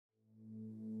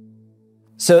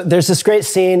So there's this great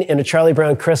scene in A Charlie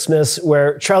Brown Christmas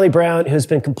where Charlie Brown, who's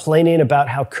been complaining about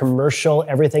how commercial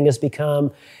everything has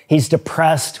become, he's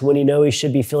depressed when he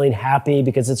should be feeling happy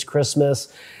because it's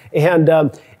Christmas. And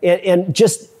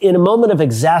just in a moment of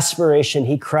exasperation,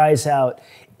 he cries out,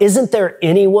 "Isn't there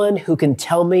anyone who can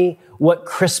tell me what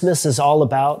Christmas is all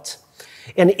about?"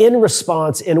 And in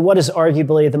response, in what is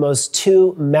arguably the most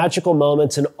two magical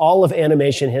moments in all of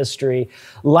animation history,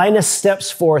 Linus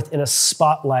steps forth in a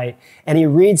spotlight and he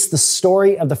reads the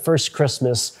story of the first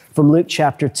Christmas from Luke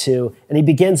chapter 2. And he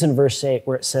begins in verse 8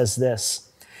 where it says this,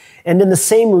 "And in the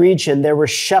same region, there were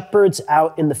shepherds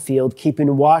out in the field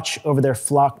keeping watch over their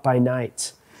flock by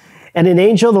night. And an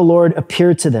angel of the Lord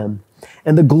appeared to them,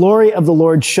 and the glory of the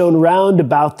Lord shone round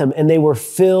about them, and they were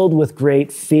filled with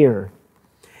great fear.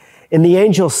 And the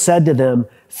angel said to them,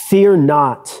 'Fear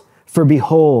not, for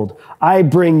behold, I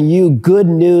bring you good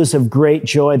news of great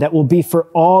joy that will be for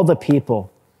all the people.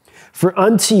 For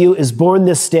unto you is born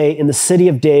this day in the city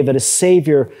of David a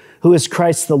Savior who is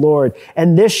Christ the Lord.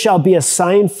 And this shall be a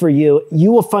sign for you.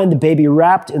 You will find the baby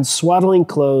wrapped in swaddling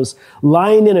clothes,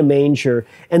 lying in a manger.'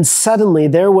 And suddenly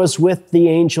there was with the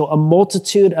angel a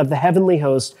multitude of the heavenly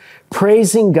host,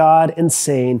 praising God and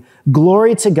saying,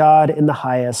 'Glory to God in the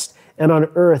highest, and on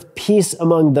earth peace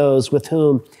among those with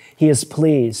whom he is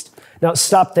pleased.'" Now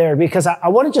stop there because I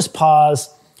want to just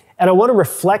pause and I want to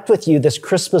reflect with you this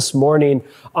Christmas morning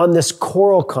on this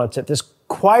choral concert, this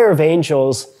choir of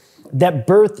angels that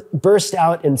burst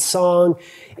out in song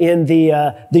in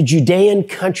the Judean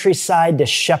countryside to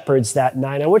shepherds that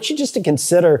night. I want you just to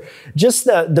consider just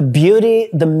the beauty,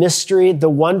 the mystery, the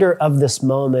wonder of this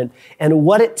moment and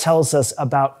what it tells us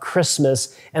about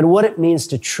Christmas and what it means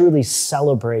to truly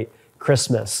celebrate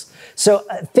Christmas. So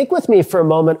think with me for a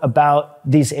moment about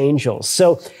these angels.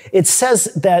 So it says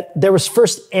that there was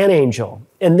first an angel,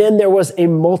 and then there was a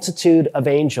multitude of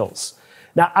angels.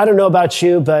 Now, I don't know about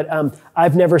you, but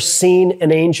I've never seen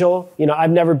an angel.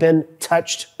 I've never been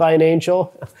touched by an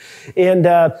angel. And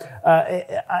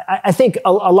I think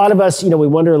a lot of us, we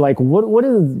wonder, like, what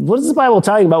is the Bible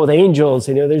talking about with angels?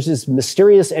 There's this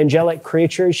mysterious angelic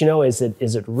creatures. Is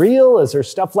it real? Is there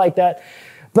stuff like that?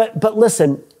 But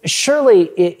listen, surely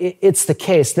it's the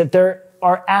case that there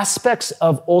are aspects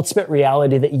of ultimate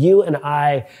reality that you and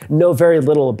I know very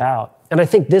little about. And I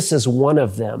think this is one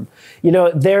of them.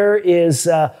 There is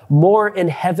more in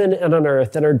heaven and on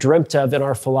earth than are dreamt of in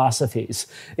our philosophies.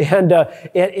 And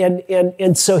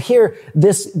so here,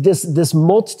 this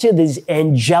multitude, these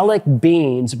angelic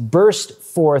beings burst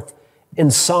forth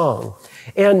in song.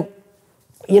 And,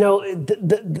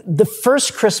 the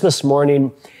first Christmas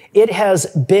morning, it has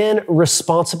been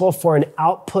responsible for an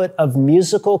output of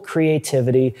musical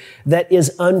creativity that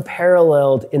is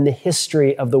unparalleled in the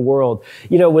history of the world.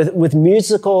 With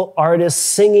musical artists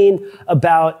singing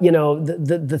about,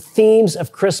 the themes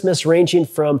of Christmas ranging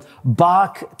from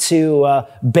Bach to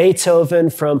Beethoven,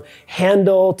 from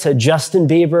Handel to Justin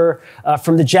Bieber,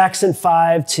 from the Jackson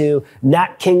 5 to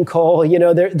Nat King Cole.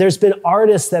 There's been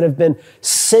artists that have been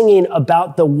singing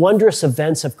about the wondrous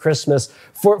events of Christmas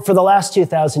for the last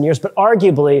 2,000 years, but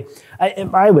arguably,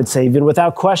 I would say, even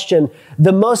without question,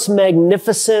 the most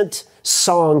magnificent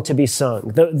song to be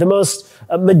sung, the most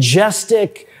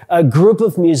majestic group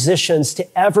of musicians to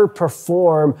ever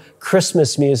perform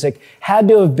Christmas music had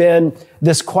to have been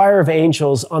this choir of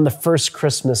angels on the first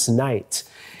Christmas night.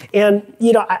 And,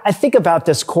 I think about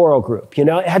this choral group,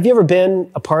 have you ever been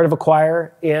a part of a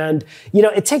choir? And,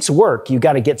 it takes work. You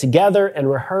got to get together and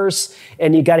rehearse,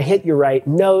 and you got to hit your right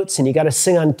notes, and you got to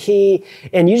sing on key,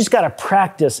 and you just got to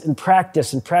practice and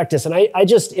practice and practice. And I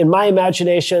just, in my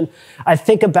imagination, I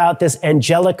think about this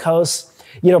angelic host,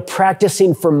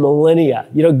 practicing for millennia,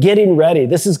 getting ready.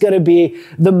 This is going to be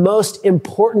the most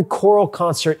important choral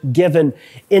concert given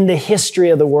in the history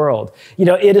of the world.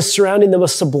 It is surrounding the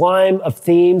most sublime of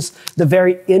themes, the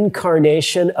very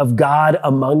incarnation of God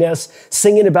among us,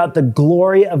 singing about the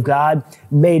glory of God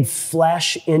made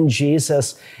flesh in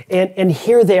Jesus. And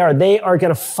here they are going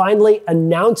to finally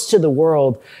announce to the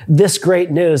world this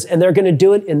great news. And they're going to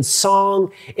do it in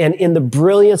song and in the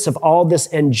brilliance of all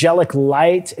this angelic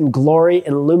light and glory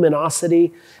and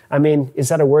luminosity. I mean, is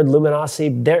that a word, luminosity?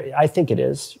 There, I think it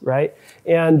is, right?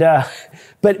 And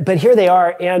but here they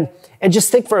are, and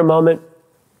just think for a moment,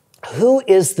 who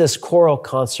is this choral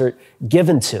concert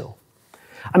given to?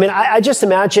 I mean, I just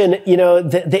imagine,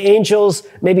 the angels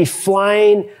maybe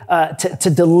flying to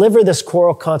deliver this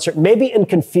choral concert, maybe in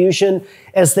confusion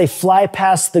as they fly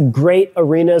past the great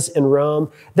arenas in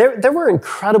Rome. There were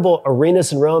incredible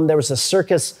arenas in Rome. There was a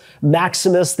Circus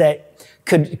Maximus that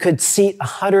could seat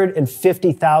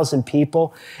 150,000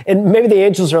 people. And maybe the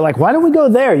Angels are like, why don't we go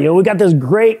there? We got this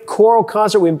great choral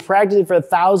concert. We've been practicing for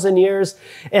 1,000 years,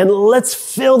 and let's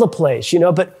fill the place,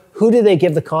 But who do they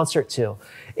give the concert to?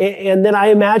 And then I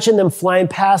imagine them flying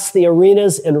past the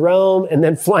arenas in Rome and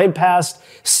then flying past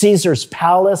Caesar's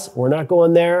palace. We're not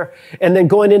going there. And then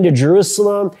going into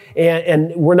Jerusalem,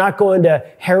 and we're not going to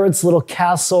Herod's little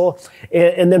castle.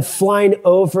 And then flying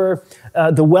over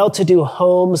the well-to-do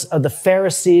homes of the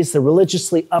Pharisees, the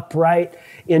religiously upright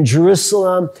in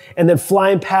Jerusalem, and then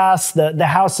flying past the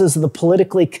houses of the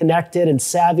politically connected and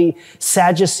savvy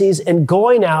Sadducees, and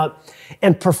going out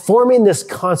and performing this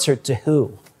concert to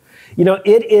who?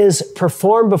 It is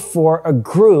performed before a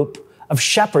group of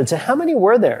shepherds. And how many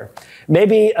were there?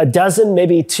 Maybe a dozen,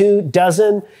 maybe 2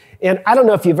 dozen. And I don't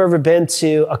know if you've ever been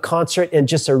to a concert in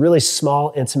just a really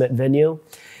small, intimate venue.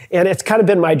 And it's kind of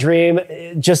been my dream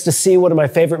just to see one of my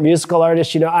favorite musical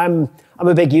artists. I'm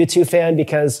a big U2 fan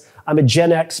because I'm a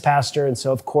Gen X pastor. And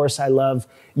so, of course, I love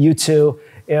U2.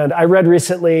 And I read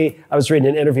recently, I was reading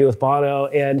an interview with Bono,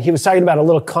 and he was talking about a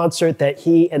little concert that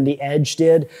he and The Edge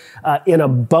did in a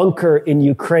bunker in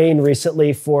Ukraine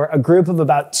recently for a group of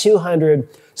about 200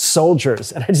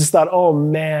 soldiers. And I just thought, oh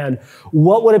man,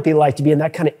 what would it be like to be in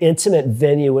that kind of intimate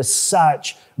venue with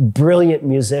such brilliant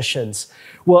musicians?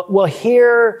 Well,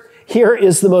 here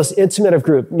is the most intimate of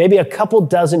group, maybe a couple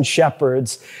dozen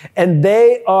shepherds, and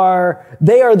they are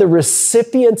the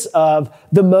recipients of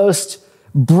the most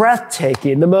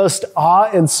breathtaking, the most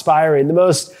awe-inspiring, the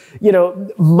most,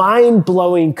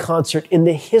 mind-blowing concert in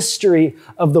the history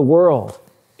of the world.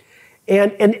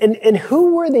 And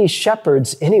who were these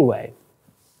shepherds anyway?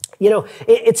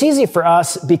 It's easy for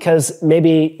us because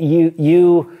maybe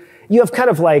you have kind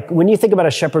of like, when you think about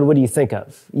a shepherd, what do you think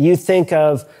of? You think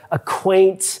of a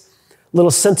quaint, little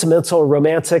sentimental,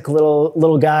 romantic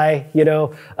little guy, in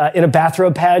a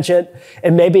bathrobe pageant.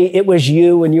 And maybe it was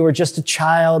you when you were just a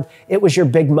child. It was your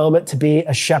big moment to be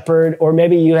a shepherd. Or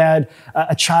maybe you had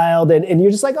a child and you're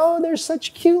just like, oh, they're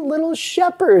such cute little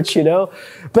shepherds,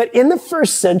 But in the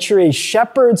first century,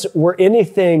 shepherds were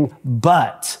anything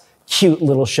but cute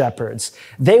little shepherds.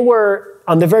 They were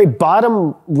on the very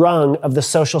bottom rung of the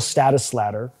social status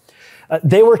ladder.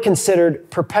 They were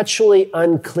considered perpetually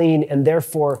unclean and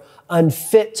therefore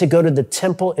unfit to go to the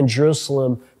temple in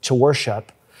Jerusalem to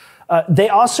worship. They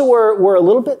also were a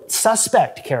little bit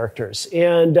suspect characters.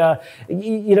 And,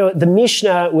 the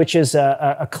Mishnah, which is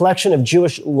a collection of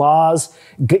Jewish laws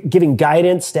giving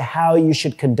guidance to how you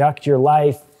should conduct your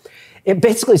life, it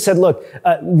basically said, look,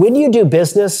 when you do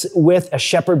business with a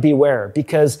shepherd, beware,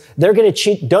 because they're going to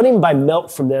cheat. Don't even buy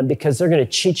milk from them because they're going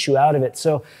to cheat you out of it.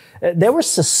 So there were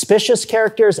suspicious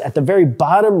characters at the very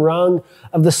bottom rung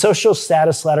of the social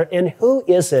status ladder. And who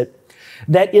is it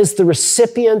that is the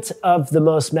recipient of the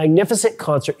most magnificent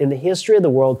concert in the history of the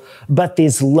world, but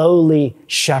these lowly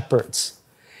shepherds?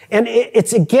 And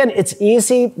it's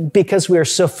easy because we are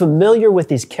so familiar with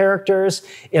these characters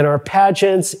in our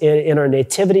pageants, in our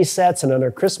nativity sets, and on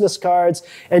our Christmas cards,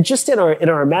 and just in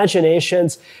our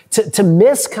imaginations, to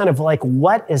miss kind of like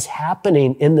what is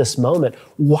happening in this moment.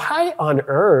 Why on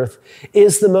earth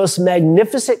is the most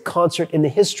magnificent concert in the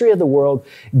history of the world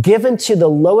given to the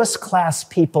lowest class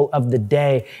people of the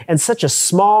day and such a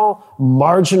small,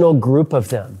 marginal group of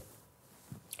them?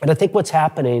 And I think what's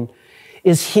happening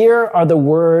is here are the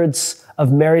words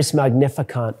of Mary's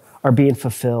Magnificat are being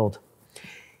fulfilled.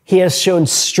 He has shown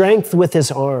strength with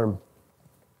his arm.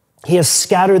 He has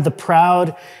scattered the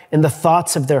proud in the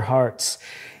thoughts of their hearts.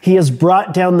 He has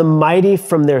brought down the mighty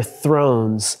from their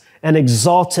thrones and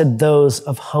exalted those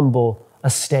of humble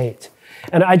estate.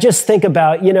 And I just think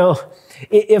about,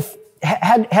 if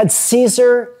had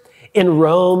Caesar in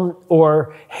Rome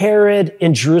or Herod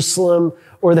in Jerusalem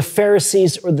or the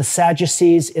Pharisees or the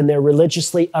Sadducees in their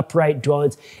religiously upright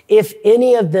dwellings, if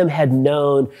any of them had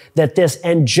known that this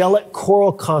angelic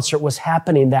choral concert was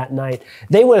happening that night,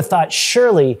 they would have thought,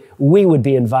 surely we would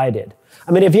be invited.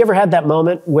 I mean, have you ever had that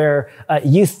moment where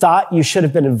you thought you should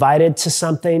have been invited to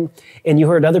something and you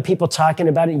heard other people talking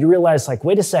about it and you realized, like,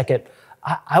 wait a second,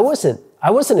 I wasn't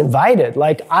invited.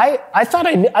 Like I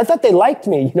thought they liked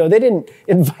me. They didn't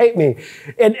invite me.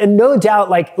 And no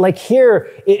doubt, like here,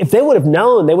 if they would have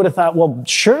known, they would have thought, well,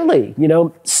 surely,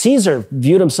 Caesar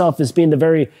viewed himself as being the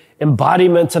very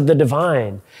embodiment of the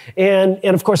divine. And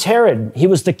of course, Herod, he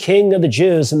was the king of the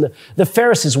Jews. And the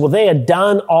Pharisees, well, they had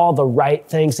done all the right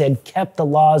things. They had kept the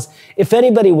laws. If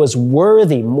anybody was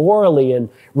worthy morally and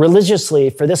religiously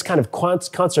for this kind of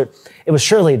concert, it was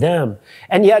surely them.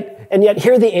 And yet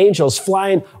here are the angels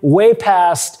flying way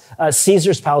past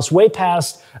Caesar's palace, way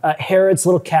past Herod's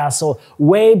little castle,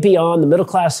 way beyond the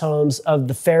middle-class homes of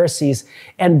the Pharisees,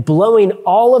 and blowing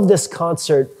all of this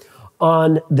concert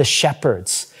on the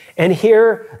shepherds. And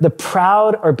here, the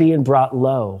proud are being brought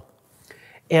low.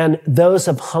 And those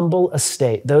of humble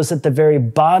estate, those at the very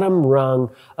bottom rung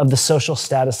of the social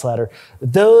status ladder,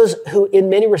 those who in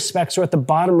many respects are at the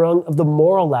bottom rung of the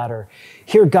moral ladder,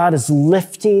 here God is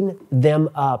lifting them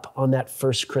up on that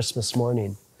first Christmas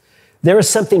morning. There is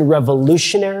something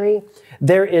revolutionary.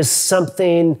 There is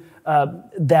something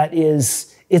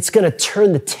it's going to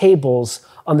turn the tables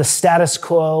on the status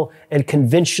quo and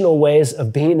conventional ways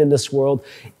of being in this world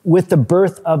with the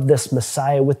birth of this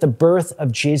Messiah, with the birth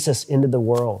of Jesus into the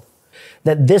world.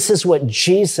 That this is what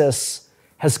Jesus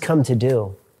has come to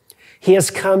do. He has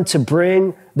come to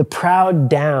bring the proud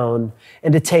down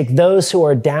and to take those who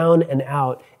are down and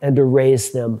out and to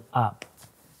raise them up.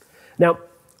 Now,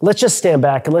 let's just stand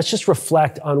back and let's just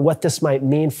reflect on what this might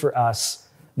mean for us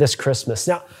this Christmas.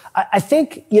 Now, I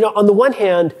think, on the one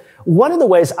hand, one of the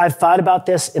ways I've thought about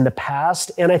this in the past,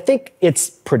 and I think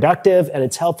it's productive and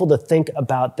it's helpful to think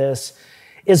about this,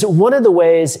 is one of the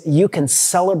ways you can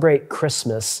celebrate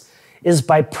Christmas is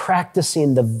by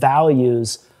practicing the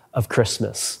values of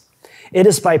Christmas. It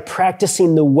is by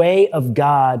practicing the way of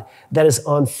God that is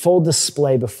on full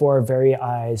display before our very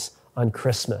eyes on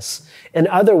Christmas. In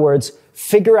other words,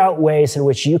 figure out ways in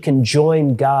which you can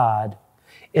join God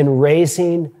in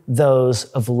raising those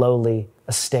of lowly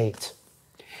estate.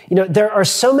 There are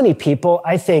so many people,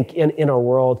 I think, in our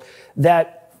world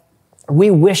that we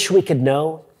wish we could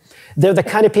know. They're the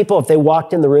kind of people, if they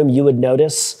walked in the room, you would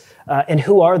notice. And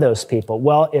who are those people?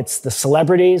 Well, it's the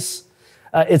celebrities.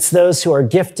 It's those who are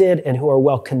gifted and who are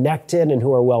well-connected and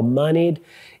who are well-moneyed.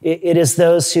 It is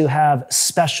those who have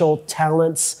special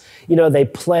talents. They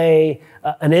play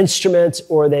an instrument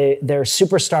or they're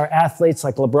superstar athletes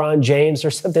like LeBron James or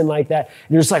something like that.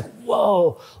 And you're just like,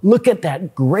 whoa, look at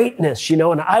that greatness,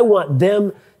 and I want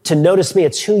them to notice me.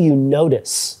 It's who you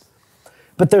notice.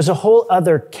 But there's a whole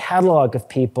other catalog of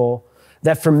people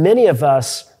that for many of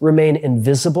us remain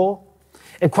invisible.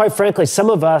 And quite frankly, some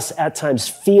of us at times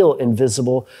feel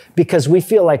invisible because we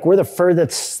feel like we're the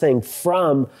furthest thing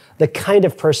from the kind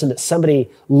of person that somebody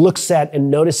looks at and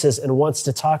notices and wants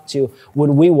to talk to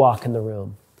when we walk in the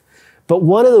room. But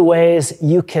one of the ways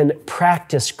you can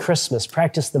practice Christmas,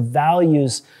 practice the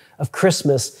values of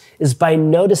Christmas, is by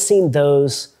noticing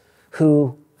those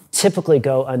who typically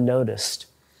go unnoticed.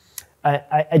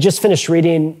 I just finished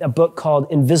reading a book called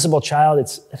Invisible Child.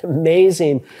 It's an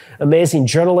amazing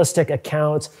journalistic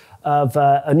account of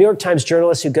a New York Times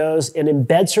journalist who goes and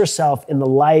embeds herself in the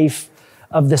life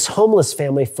of this homeless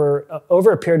family for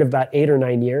over a period of about 8 or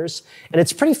 9 years. And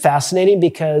it's pretty fascinating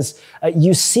because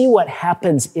you see what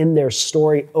happens in their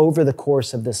story over the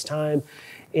course of this time.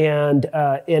 And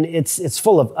it's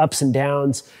full of ups and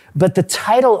downs. But the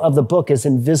title of the book is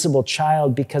Invisible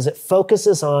Child because it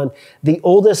focuses on the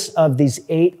oldest of these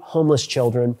 8 homeless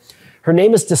children. Her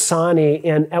name is Dasani,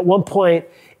 and at one point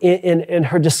in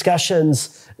her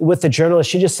discussions with the journalist,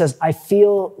 she just says, I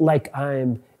feel like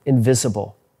I'm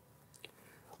invisible,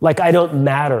 like I don't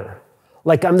matter,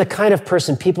 like I'm the kind of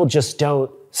person people just don't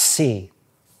see.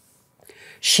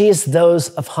 She is those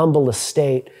of humble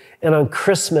estate, and on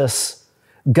Christmas,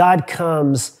 God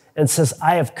comes and says,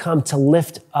 I have come to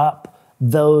lift up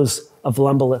those of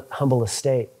humble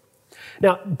estate.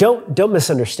 Now, don't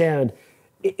misunderstand.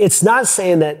 It's not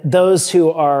saying that those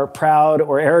who are proud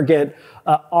or arrogant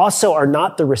also are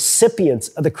not the recipients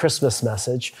of the Christmas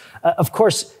message. Of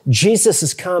course, Jesus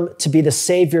has come to be the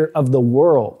Savior of the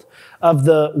world, of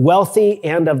the wealthy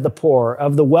and of the poor,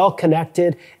 of the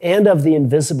well-connected and of the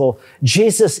invisible.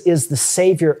 Jesus is the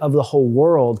Savior of the whole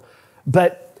world.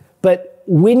 But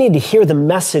we need to hear the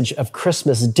message of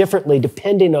Christmas differently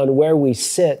depending on where we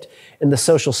sit in the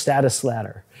social status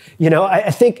ladder.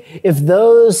 I think if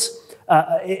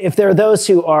there are those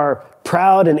who are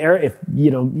proud and if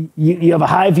you have a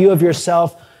high view of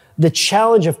yourself, the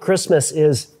challenge of Christmas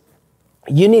is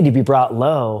you need to be brought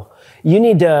low. You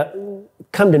need to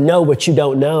come to know what you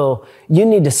don't know. You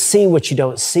need to see what you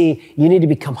don't see. You need to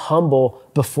become humble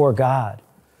before God.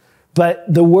 But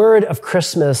the word of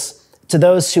Christmas to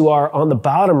those who are on the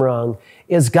bottom rung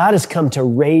is God has come to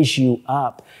raise you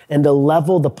up and to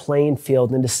level the playing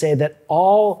field and to say that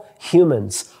all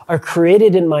humans are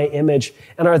created in my image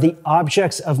and are the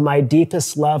objects of my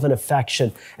deepest love and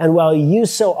affection. And while you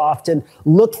so often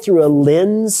look through a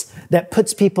lens that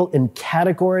puts people in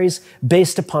categories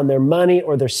based upon their money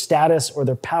or their status or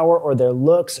their power or their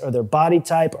looks or their body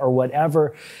type or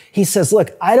whatever, he says,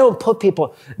 look, I don't put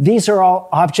people, these are all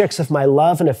objects of my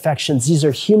love and affections. These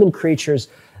are human creatures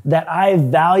that I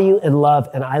value and love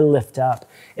and I lift up.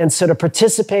 And so to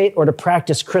participate or to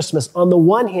practice Christmas, on the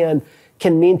one hand,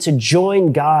 can mean to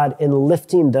join God in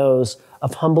lifting those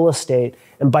of humble estate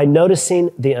and by noticing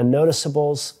the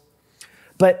unnoticeables.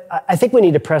 But I think we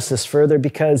need to press this further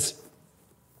because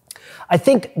I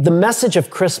think the message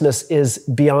of Christmas is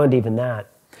beyond even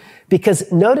that.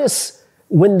 Because notice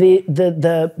when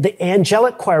the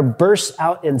angelic choir bursts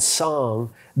out in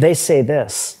song, they say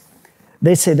this.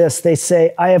 They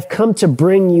say, I have come to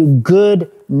bring you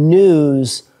good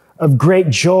news of great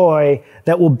joy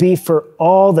that will be for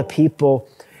all the people.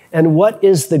 And what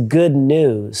is the good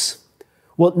news?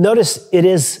 Well, notice it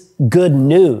is good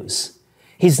news.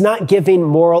 He's not giving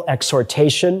moral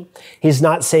exhortation. He's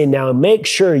not saying, now make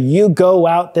sure you go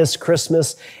out this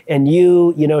Christmas and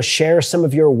you share some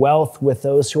of your wealth with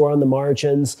those who are on the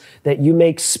margins, that you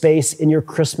make space in your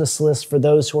Christmas list for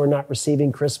those who are not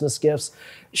receiving Christmas gifts.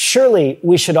 Surely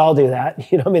we should all do that.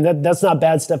 That's not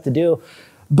bad stuff to do.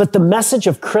 But the message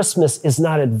of Christmas is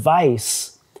not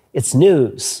advice, it's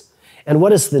news. And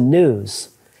what is the news?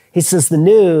 He says the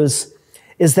news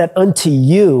is that unto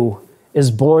you is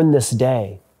born this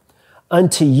day.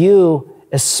 Unto you,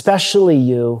 especially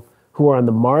you who are on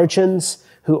the margins,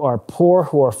 who are poor,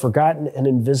 who are forgotten and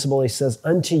invisible. He says,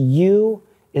 unto you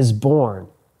is born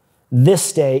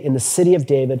this day in the city of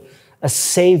David a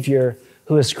Savior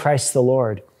who is Christ the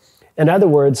Lord. In other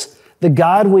words, the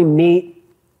God we meet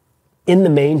in the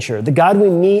manger, the God we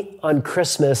meet on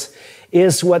Christmas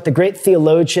is what the great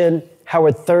theologian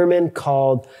Howard Thurman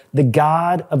called the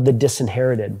God of the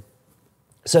disinherited.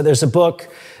 So there's a book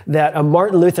that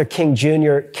Martin Luther King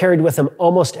Jr. carried with him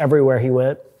almost everywhere he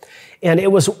went. And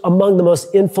it was among the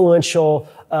most influential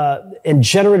and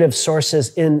generative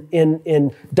sources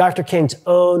in Dr. King's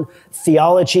own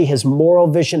theology, his moral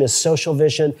vision, his social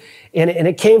vision. And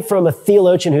it came from a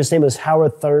theologian whose name was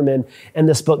Howard Thurman, and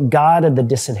this book, God of the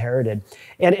Disinherited.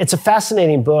 And it's a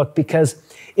fascinating book because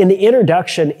in the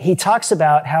introduction, he talks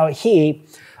about how he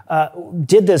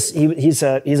did this. He's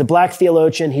a black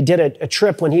theologian. He did a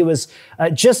trip when he was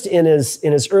just in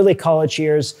his early college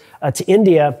years to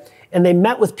India, and they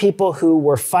met with people who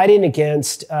were fighting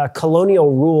against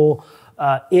colonial rule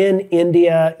in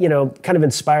India. Kind of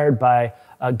inspired by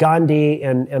Gandhi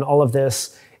and all of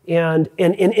this. And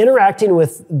in interacting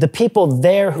with the people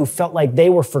there who felt like they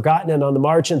were forgotten and on the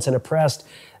margins and oppressed,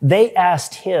 they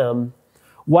asked him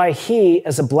why he,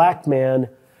 as a black man,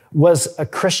 was a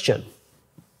Christian.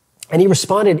 And he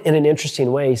responded in an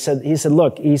interesting way. He said,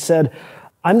 look,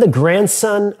 I'm the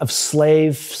grandson of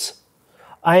slaves.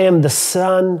 I am the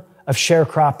son of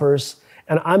sharecroppers.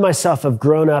 And I myself have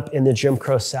grown up in the Jim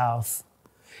Crow South.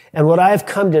 And what I've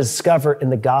come to discover in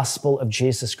the gospel of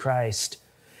Jesus Christ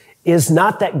is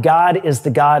not that God is the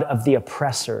God of the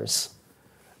oppressors,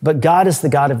 but God is the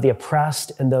God of the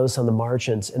oppressed and those on the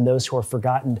margins and those who are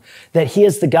forgotten. That he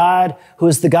is the God who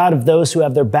is the God of those who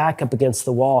have their back up against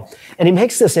the wall. And he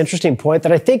makes this interesting point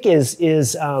that I think is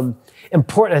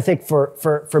important, I think,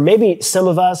 for maybe some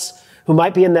of us who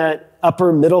might be in that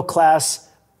upper middle class,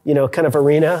 kind of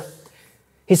arena.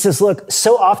 He says, look,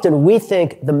 so often we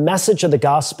think the message of the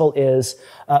gospel is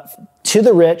to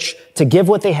the rich to give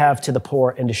what they have to the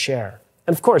poor and to share.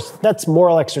 And of course, that's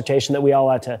moral exhortation that we all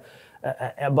ought to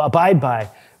abide by.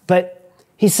 But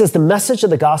he says the message of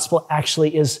the gospel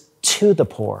actually is to the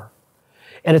poor,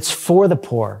 and it's for the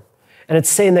poor. And it's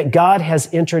saying that God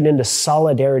has entered into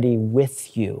solidarity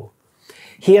with you.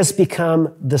 He has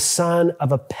become the son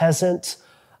of a peasant,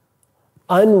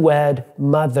 unwed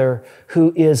mother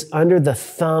who is under the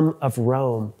thumb of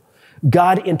Rome.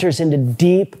 God enters into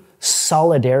deep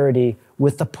solidarity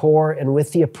with the poor and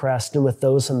with the oppressed and with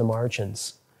those on the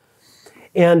margins.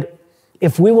 And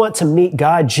if we want to meet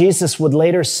God, Jesus would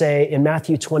later say in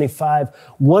Matthew 25,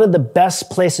 one of the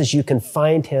best places you can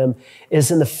find him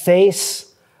is in the face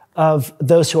of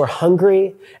those who are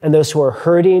hungry and those who are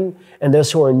hurting and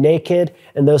those who are naked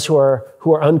and those who are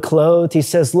unclothed. He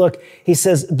says,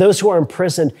 those who are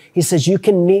imprisoned, he says, you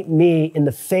can meet me in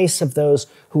the face of those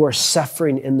who are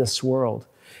suffering in this world.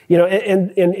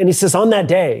 And he says, on that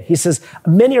day, he says,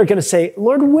 many are going to say,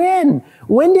 Lord, when?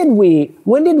 When did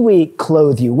we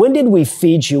clothe you? When did we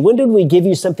feed you? When did we give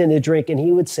you something to drink? And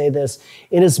he would say this,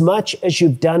 inasmuch as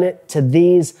you've done it to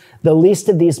these, the least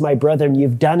of these, my brethren,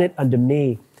 you've done it unto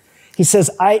me. He says,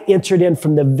 I entered in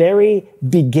from the very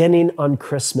beginning on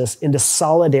Christmas into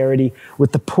solidarity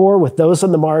with the poor, with those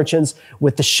on the margins,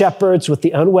 with the shepherds, with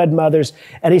the unwed mothers.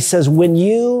 And he says, when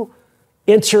you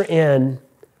enter in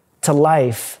to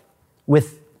life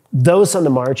with those on the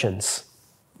margins,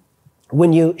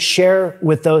 when you share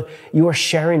with those, you are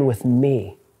sharing with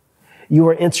me. You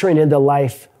are entering into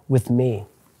life with me.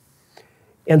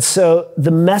 And so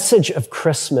the message of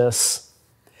Christmas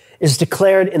is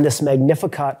declared in this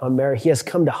Magnificat on Mary. He has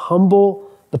come to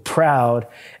humble the proud,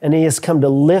 and he has come to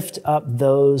lift up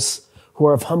those who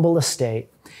are of humble estate,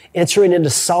 entering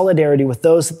into solidarity with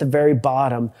those at the very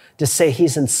bottom to say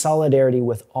he's in solidarity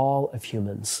with all of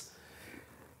humans.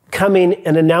 Coming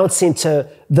and announcing to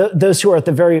those who are at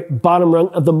the very bottom rung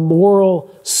of the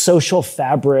moral, social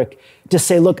fabric to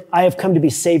say, look, I have come to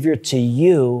be Savior to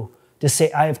you, to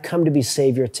say, I have come to be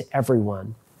Savior to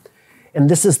everyone. And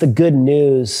this is the good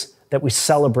news that we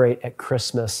celebrate at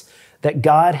Christmas, that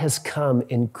God has come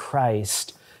in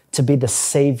Christ to be the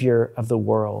Savior of the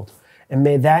world. And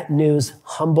may that news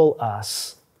humble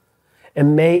us.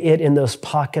 And may it, in those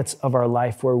pockets of our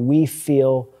life where we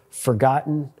feel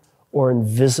forgotten or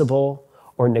invisible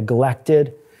or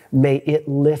neglected, may it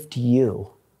lift you.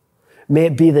 May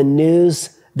it be the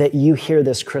news that you hear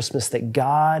this Christmas, that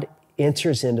God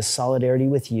enters into solidarity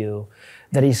with you,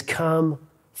 that he's come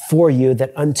for you,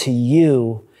 that unto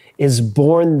you is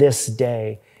born this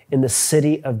day in the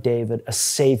city of David a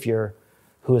Savior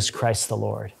who is Christ the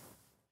Lord.